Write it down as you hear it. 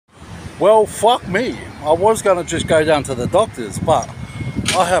Well, fuck me. I was going to just go down to the doctor's, but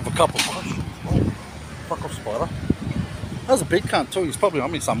I have a couple of questions. Oh, fuck off, spider. That's a big cunt too. He's probably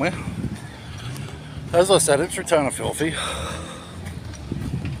on me somewhere. As I said, it's Return of Filthy.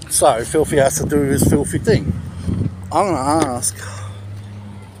 So, Filthy has to do his filthy thing. I'm going to ask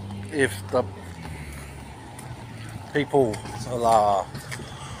if the people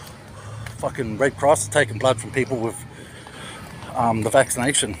fucking Red Cross are taking blood from people with the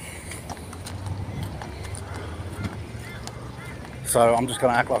vaccination. So I'm just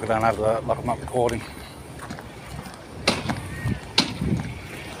going to act like I don't have the, like I'm not recording.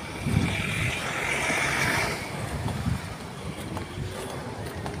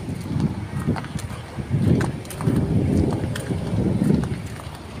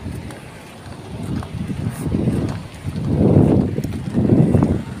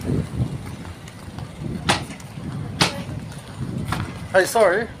 Hey,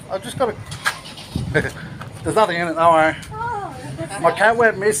 sorry, I just got a... There's nothing in it, don't worry. My cat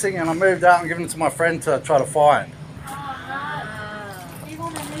went missing and I moved out and given it to my friend to try to find. You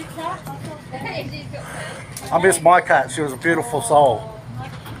want a new cat? I miss my cat, she was a beautiful soul. My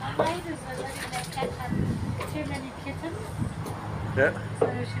neighbours are letting their cat have too many kittens. Yeah. So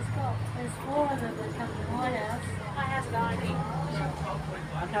there's 4 of them that come to my house. I have an idea.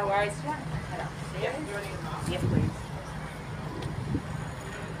 No worries. Yes, please.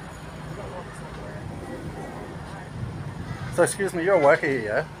 So excuse me, you're a worker here,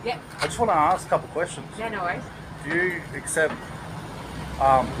 yeah? Yeah. I just want to ask a couple of questions. Yeah, no worries. Do you accept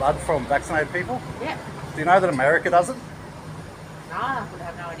blood from vaccinated people? Yeah. Do you know that America doesn't? No, I would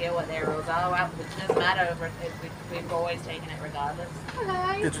have no idea what their rules are. Well, it doesn't matter. We've always taken it regardless.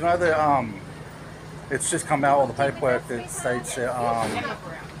 Hello. Did you know that it's just come out all the paperwork that states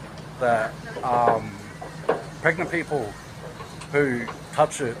that pregnant people who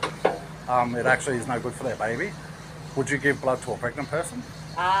touch it, it actually is no good for their baby? Would you give blood to a pregnant person?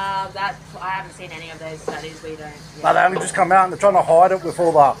 That I haven't seen any of those studies. We don't. Yeah. No, they only just come out and they're trying to hide it with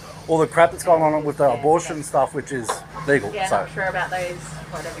all the crap that's going on with the abortion stuff, which is legal. Yeah, so. not sure about those.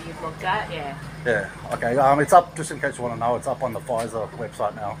 Whatever you've looked at. Yeah. Yeah. Okay. It's up. Just in case you want to know, it's up on the Pfizer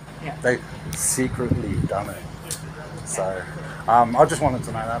website now. Yeah. They secretly done it. So, I just wanted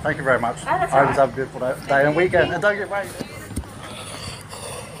to know that. Thank you very much. I hope you have a beautiful day and weekend. And don't get rained.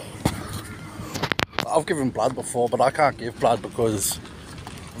 I've given blood before, but I can't give blood because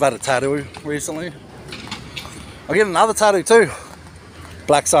I've had a tattoo recently. I'll get another tattoo too.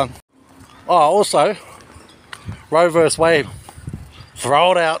 Black Sun. Oh, also, Roe vs. Wade.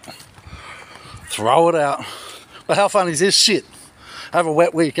 Throw it out. Throw it out. But how fun is this shit? Have a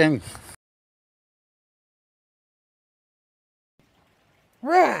wet weekend.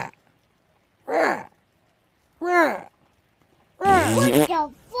 Rah! Rah! Rah! Rah! What the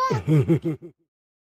fuck?